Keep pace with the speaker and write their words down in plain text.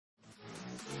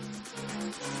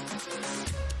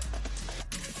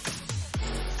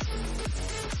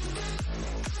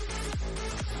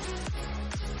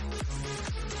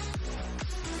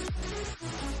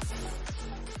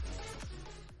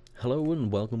Hello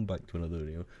and welcome back to another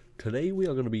video. Today we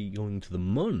are going to be going to the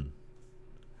Mun.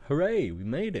 Hooray! We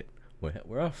made it.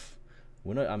 We're off.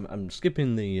 We're not. I'm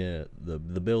skipping the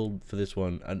build for this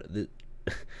one. And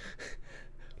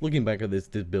looking back at this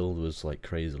build was like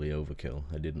crazily overkill.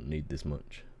 I didn't need this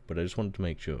much, but I just wanted to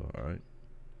make sure. All right.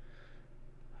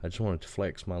 I just wanted to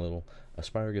flex my little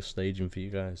asparagus staging for you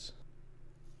guys.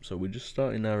 So we're just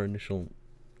starting our initial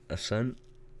ascent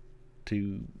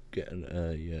to get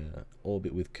an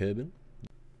orbit with Kerbal,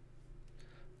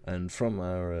 and from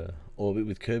our orbit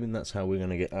with Kerbal, that's how we're going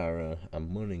to get our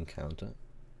Mun encounter.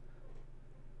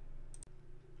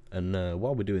 And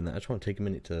while we're doing that, I just want to take a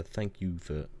minute to thank you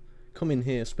for coming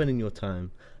here, spending your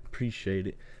time. Appreciate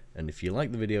it. And if you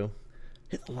like the video,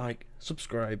 hit the like,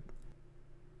 subscribe,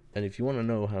 and if you want to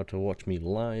know how to watch me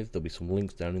live, there'll be some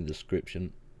links down in the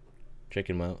description. Check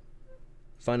them out.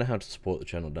 Find out how to support the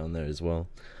channel down there as well.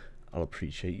 I'll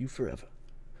appreciate you forever.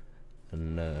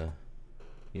 And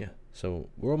yeah, so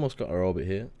we're almost got our orbit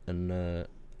here, and we're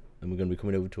going to be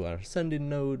coming over to our ascending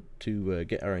node to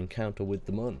get our encounter with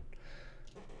the Mun.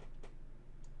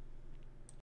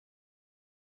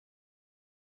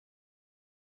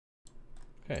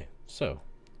 Okay, so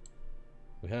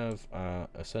we have our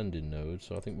ascending node,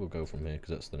 so I think we'll go from here because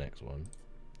that's the next one.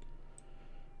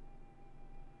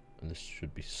 And this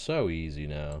should be so easy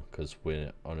now because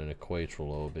we're on an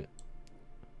equatorial orbit.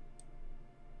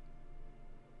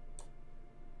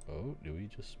 Oh, did we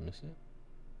just miss it?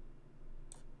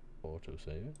 Auto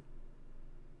save it.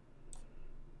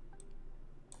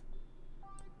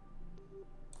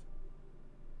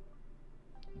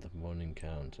 The Mun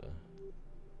encounter.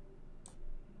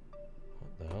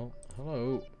 What the hell?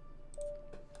 Hello?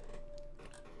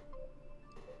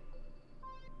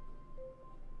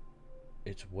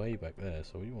 It's way back there,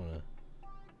 so we want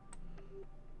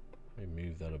to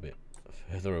move that a bit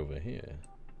further over here.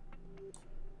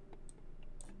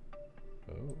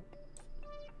 Oh.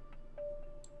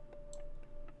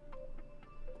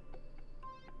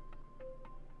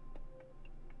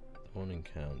 The Mun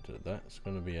encounter, that's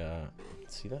going to be our...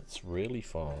 See, that's really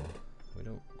far. We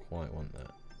don't quite want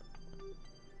that.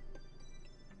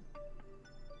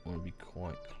 We want to be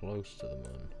quite close to the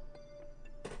Mun.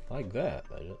 Like that.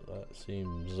 That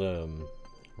seems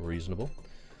reasonable.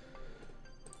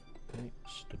 Okay,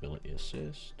 stability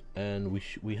assist. And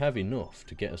we have enough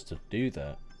to get us to do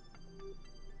that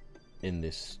in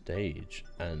this stage,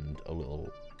 and a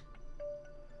little,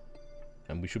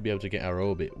 and we should be able to get our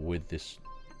orbit with this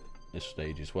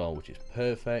stage as well, which is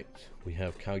perfect. We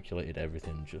have calculated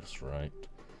everything just right.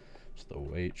 It's the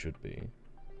way it should be.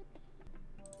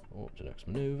 Oh, to next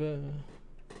maneuver.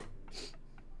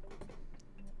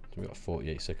 So we've got a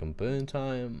 48-second burn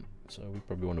time, so we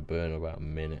probably want to burn about a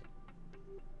minute.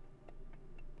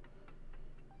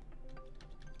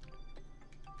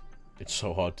 It's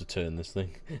so hard to turn this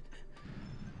thing.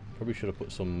 Probably should have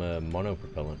put some mono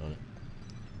propellant on it.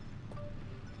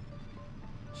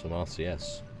 Some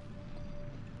RCS.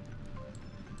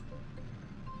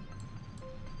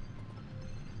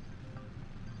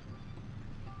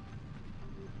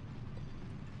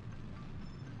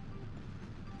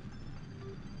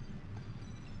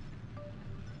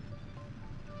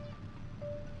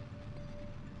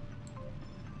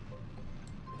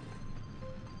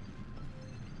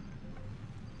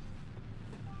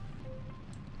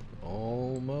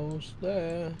 Almost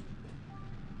there.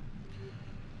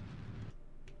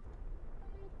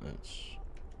 Let's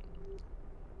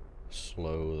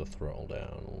slow the throttle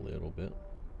down a little bit.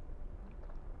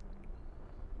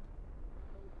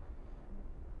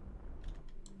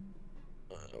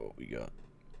 What we got?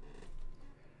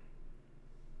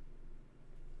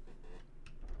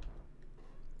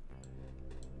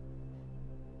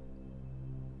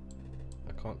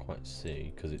 I can't quite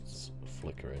see because it's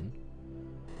flickering.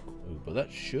 Ooh, but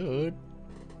that should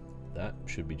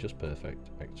be just perfect,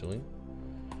 actually.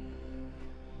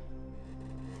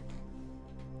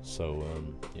 So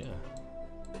yeah,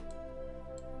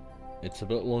 it's a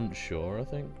bit unsure, I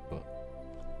think, but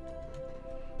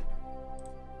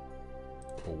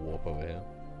we'll warp over here.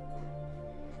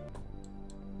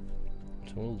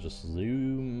 So we'll just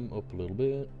zoom up a little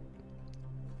bit.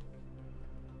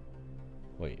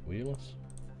 Wait, wheelless?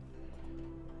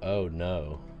 Oh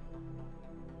no.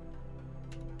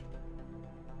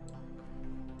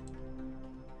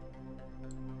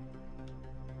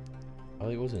 Oh,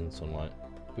 it was in sunlight.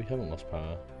 We haven't lost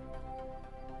power.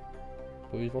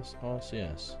 But we've lost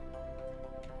RCS.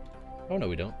 Oh no,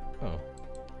 we don't. Oh.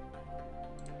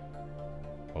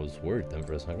 I was worried then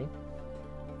for a second.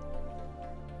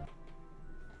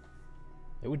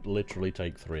 It would literally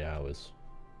take 3 hours.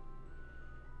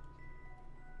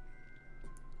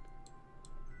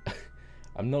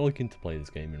 I'm not looking to play this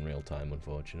game in real time,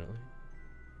 unfortunately.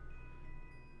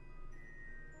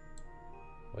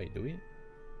 Wait, do we?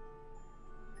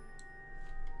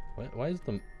 Why is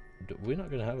the... We're not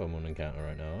going to have a moon encounter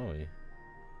right now, are we?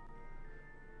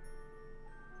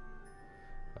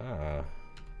 Ah,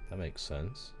 that makes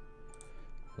sense.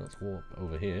 Let's warp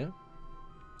over here.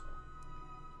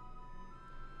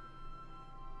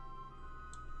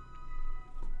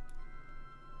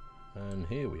 And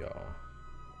here we are.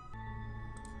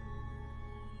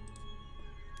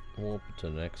 Warp to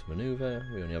the next maneuver.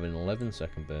 We only have an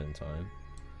 11-second burn time.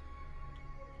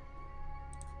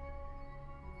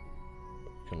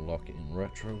 We can lock it in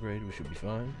retrograde, we should be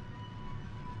fine.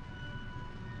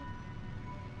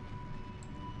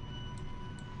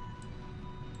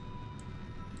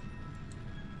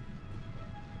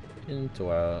 Into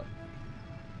our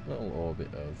little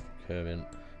orbit of Kerbal.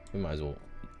 We might as well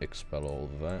expel all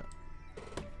of that.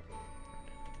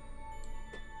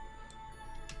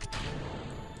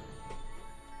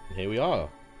 And here we are.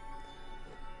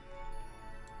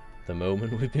 The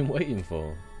moment we've been waiting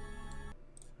for.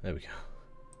 There we go.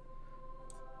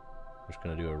 We're just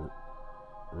gonna do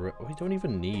a... We don't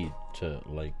even need to,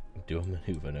 like, do a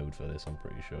maneuver node for this, I'm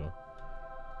pretty sure.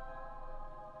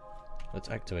 Let's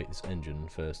activate this engine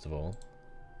first of all.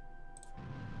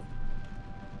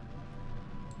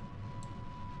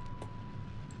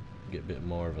 Get a bit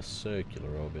more of a circular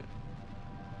orbit.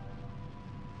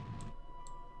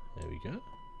 There we go.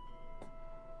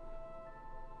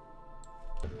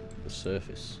 The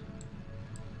surface.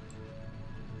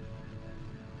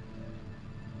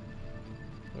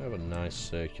 We have a nice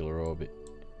circular orbit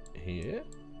here.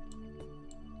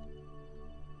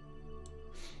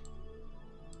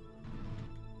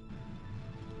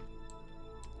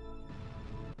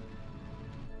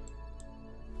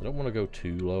 I don't want to go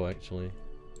too low actually.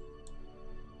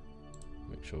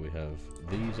 Make sure we have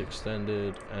these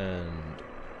extended and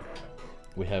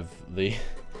we have the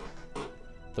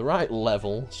the right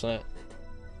level set,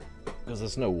 because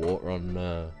there's no water on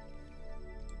the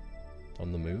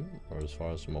moon, or as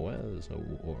far as I'm aware, there's no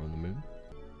water on the moon.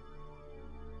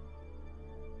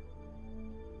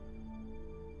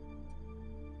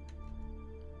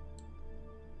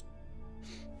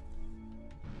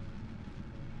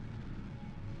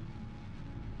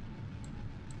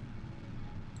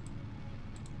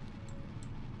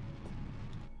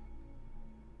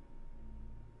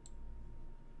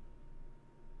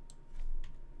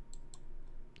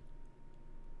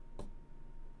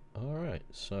 Alright,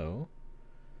 so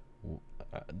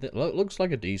looks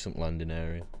like a decent landing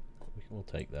area. We'll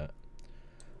take that.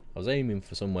 I was aiming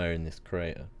for somewhere in this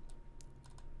crater,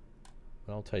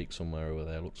 but I'll take somewhere over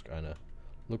there.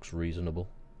 Looks reasonable.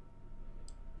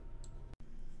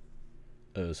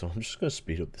 So I'm just gonna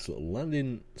speed up this little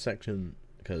landing section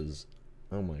because,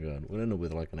 oh my god, we'll end up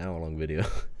with like an hour-long video.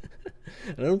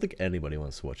 And I don't think anybody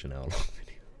wants to watch an hour-long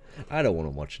video. I don't want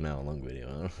to watch an hour-long video.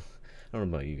 I don't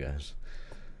know about you guys.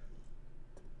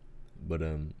 But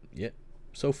yeah,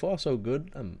 so far so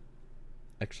good. I'm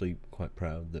actually quite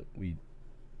proud that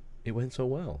it went so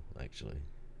well, actually.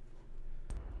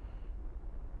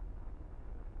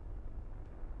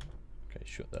 Okay,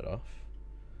 shut that off.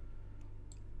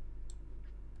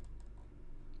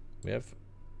 We have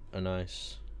a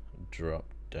nice drop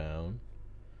down.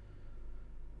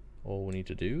 All we need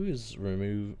to do is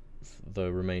remove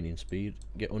the remaining speed,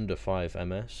 get under 5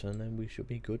 ms, and then we should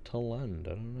be good to land.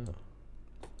 I don't know.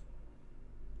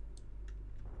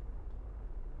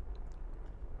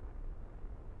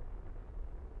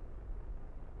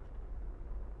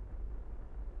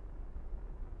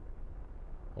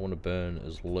 I want to burn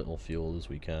as little fuel as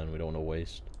we can. We don't want to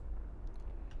waste.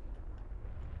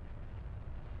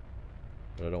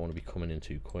 But I don't want to be coming in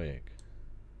too quick.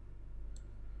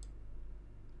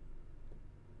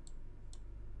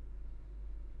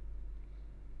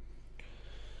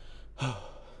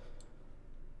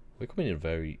 We're coming in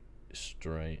very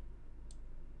straight.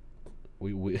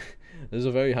 There's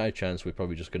a very high chance we're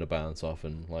probably just going to bounce off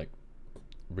and like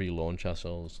relaunch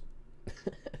ourselves.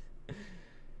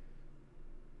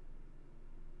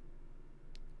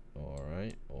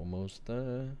 Alright, almost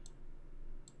there.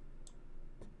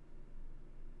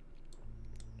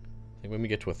 I think when we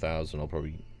get to 1,000 I'll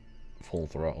probably full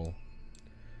throttle.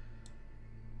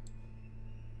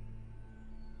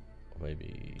 Or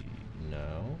maybe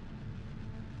now.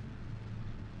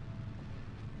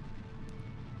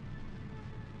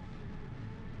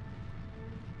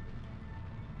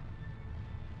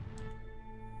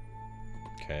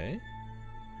 Okay.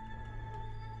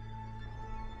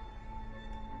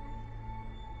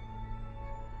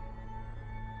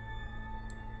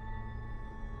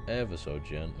 Ever so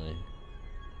gently.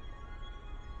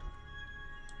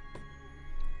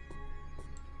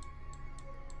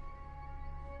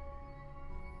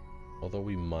 Although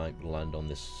we might land on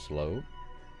this slope,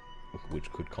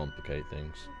 which could complicate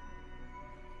things.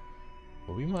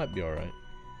 But we might be alright.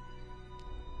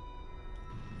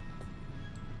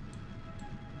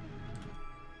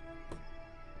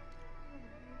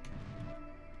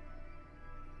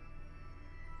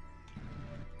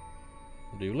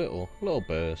 Do little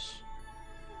bursts.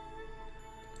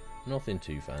 Nothing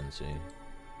too fancy.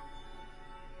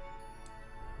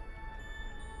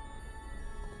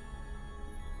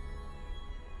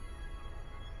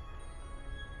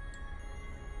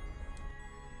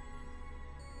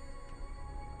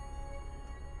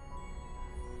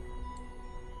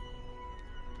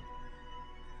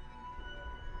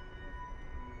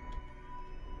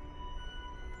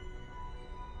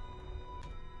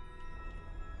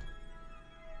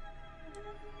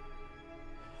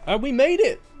 And we made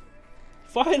it!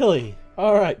 Finally!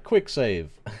 Alright, quick save.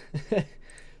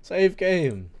 Save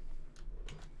game.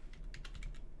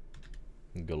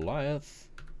 Goliath.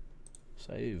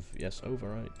 Save. Yes,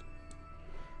 override.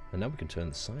 And now we can turn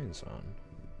the science on.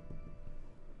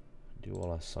 Do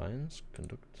all our science.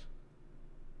 Conduct.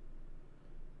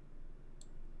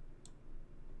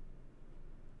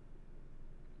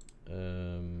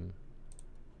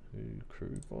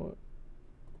 Crew bot.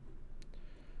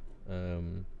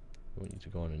 I want you to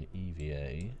go on an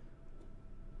EVA.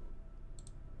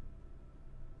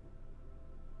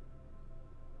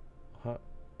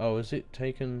 Oh, is it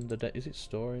taken the is it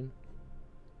storing?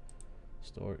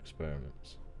 Store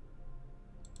experiments.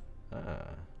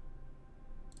 Ah.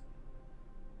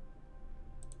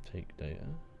 Take data.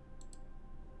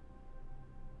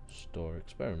 Store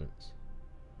experiments.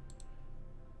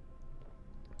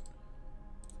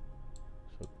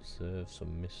 So observe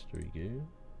some mystery goo.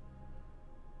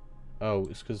 Oh,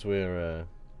 it's because we're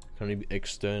can only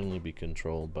externally be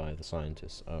controlled by the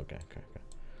scientists. Oh, okay.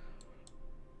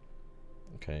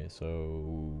 Okay, so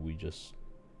we just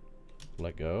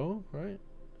let go, right?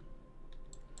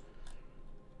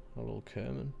 Our little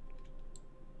Kerman.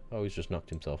 Oh, he's just knocked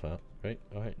himself out. Right,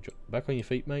 alright, back on your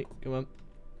feet, mate. Come on.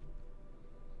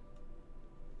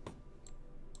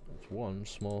 That's one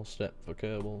small step for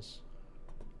Kerbals.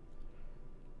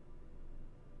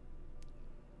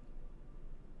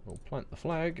 We'll plant the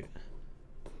flag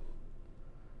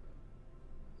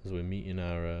as we're meeting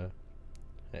our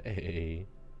hey.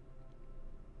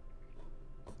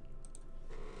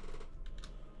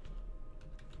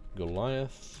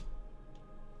 Goliath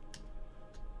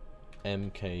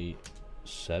MK7.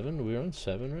 We're on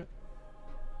 7, right?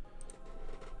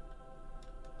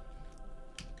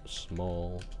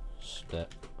 Small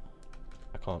step.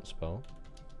 I can't spell.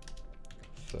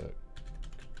 For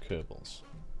Kerbals.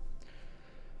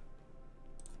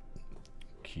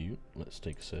 Cute. Let's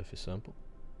take a surface sample.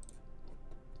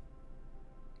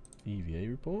 EVA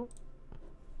report.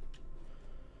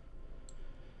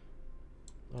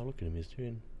 Oh, look at him. He's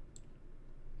doing.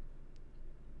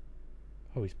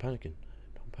 Oh, he's panicking.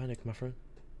 Don't panic, my friend.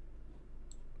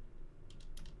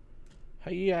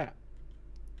 Hiya.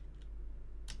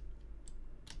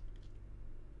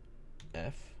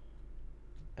 F.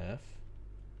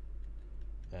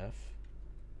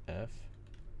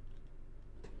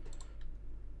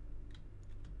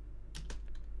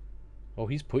 Oh,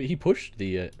 he pushed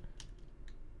the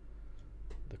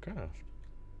craft.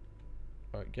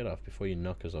 Alright, get off before you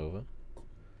knock us over.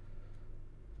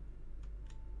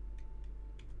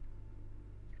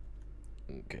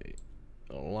 Okay,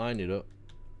 I'll line it up.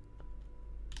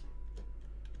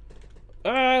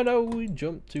 Ah, no, we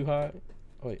jumped too high.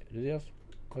 Oh, wait, does he have?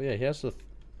 Oh yeah, he has the.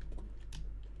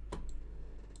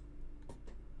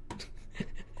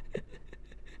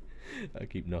 I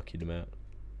keep knocking him out.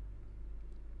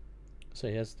 So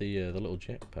he has the little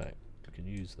jetpack. We can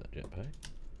use that jetpack.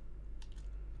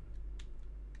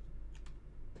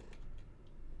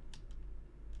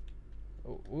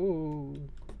 Oh, ooh.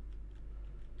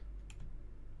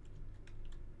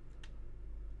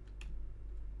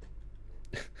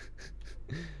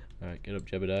 Alright, get up,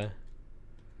 Jebediah.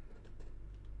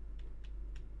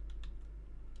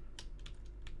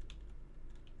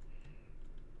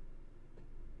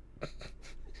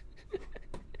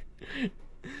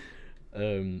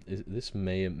 This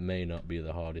may not be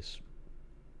the hardest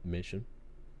mission.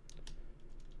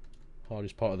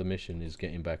 Hardest part of the mission is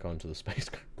getting back onto the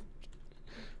spacecraft.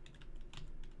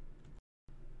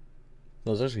 I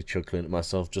was actually chuckling at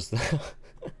myself just there,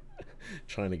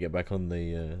 trying to get back on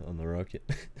the rocket.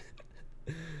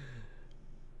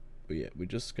 But yeah, we're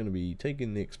just gonna be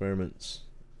taking the experiments.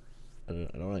 I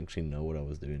don't actually know what I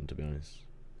was doing, to be honest.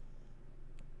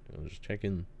 I was just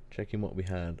checking what we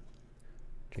had.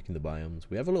 Checking the biomes.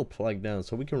 We have a little flag down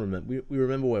so we can remember. We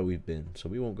remember where we've been, so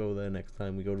we won't go there next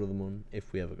time we go to the moon.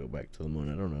 If we ever go back to the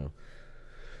moon, I don't know.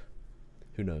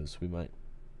 Who knows? We might.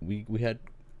 We had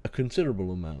a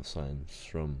considerable amount of science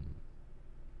from.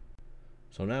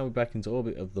 So now we're back into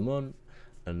orbit of the moon,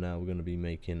 and now we're going to be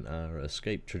making our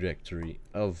escape trajectory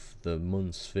of the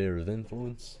moon's sphere of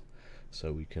influence,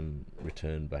 so we can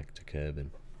return back to Kerbal.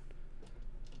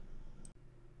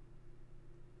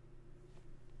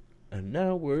 And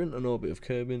now we're in an orbit of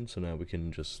Kerbal, so now we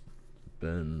can just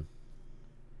burn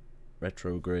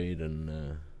retrograde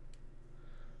and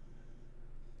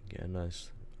get a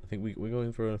nice. I think we're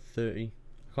going for a 30.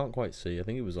 I can't quite see. I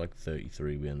think it was like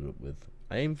 33 we ended up with.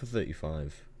 I aim for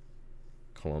 35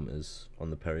 kilometers on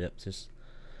the periapsis,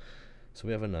 so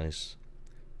we have a nice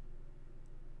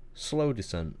slow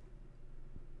descent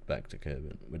back to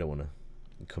Kerbal. We don't want to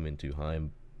come in too high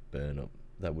and burn up.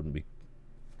 That wouldn't be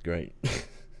great.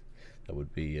 That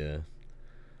would be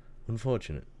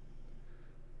unfortunate.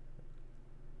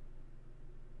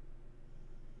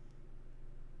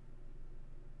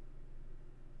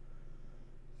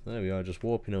 There we are, just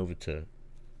warping over to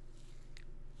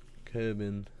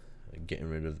Kerbal and getting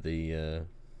rid of the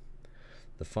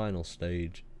final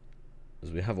stage,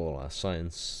 as we have all our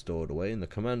science stored away in the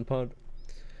command pod,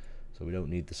 so we don't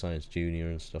need the Science Junior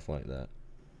and stuff like that.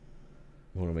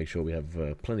 We want to make sure we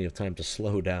have plenty of time to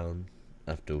slow down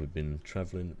after we've been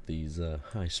travelling at these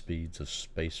high speeds of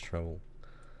space travel.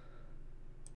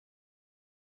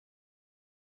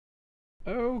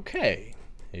 Okay,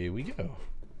 here we go.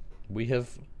 We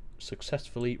have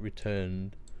successfully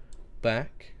returned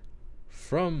back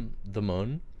from the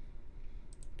moon.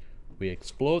 We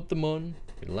explored the moon,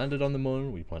 we landed on the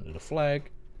moon, we planted a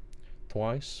flag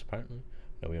twice apparently.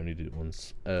 No, we only did it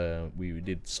once. We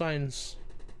did science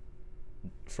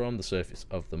from the surface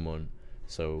of the moon,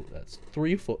 so that's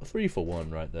three for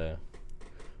one right there.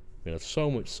 We have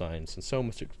so much science and so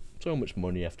much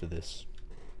money after this.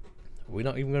 We're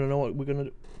not even gonna know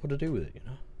what to do with it, you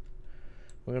know.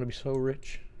 We're gonna be so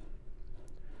rich.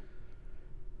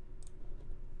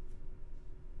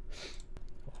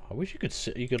 I wish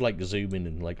you could like zoom in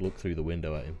and like look through the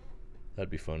window at him. That'd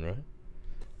be fun, right?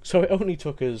 So it only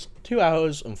took us 2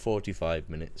 hours and 45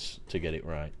 minutes to get it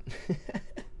right.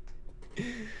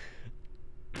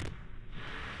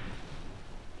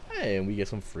 Hey, and we get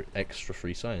some extra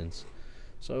free science.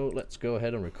 So let's go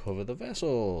ahead and recover the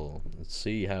vessel. Let's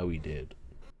see how we did.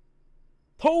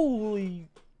 Holy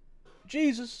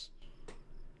Jesus!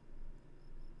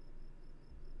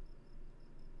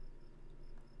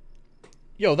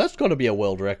 Yo, that's gotta be a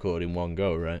world record in one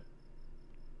go, right?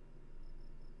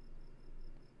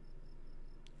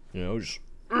 You know, just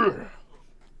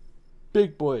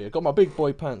big boy. I got my big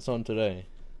boy pants on today.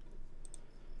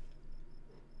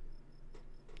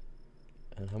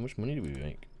 And how much money do we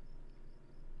make?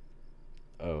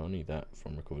 Oh, I need that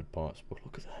from recovered parts. But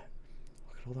look at that!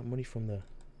 Look at all that money from the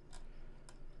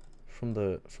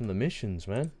missions,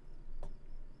 man.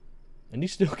 And he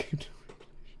still came to.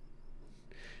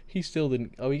 He still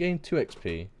didn't. Oh, he gained 2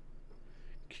 XP.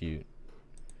 Cute.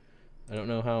 I don't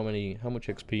know how much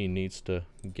XP he needs to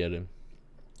get him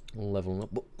leveling up.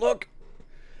 But look,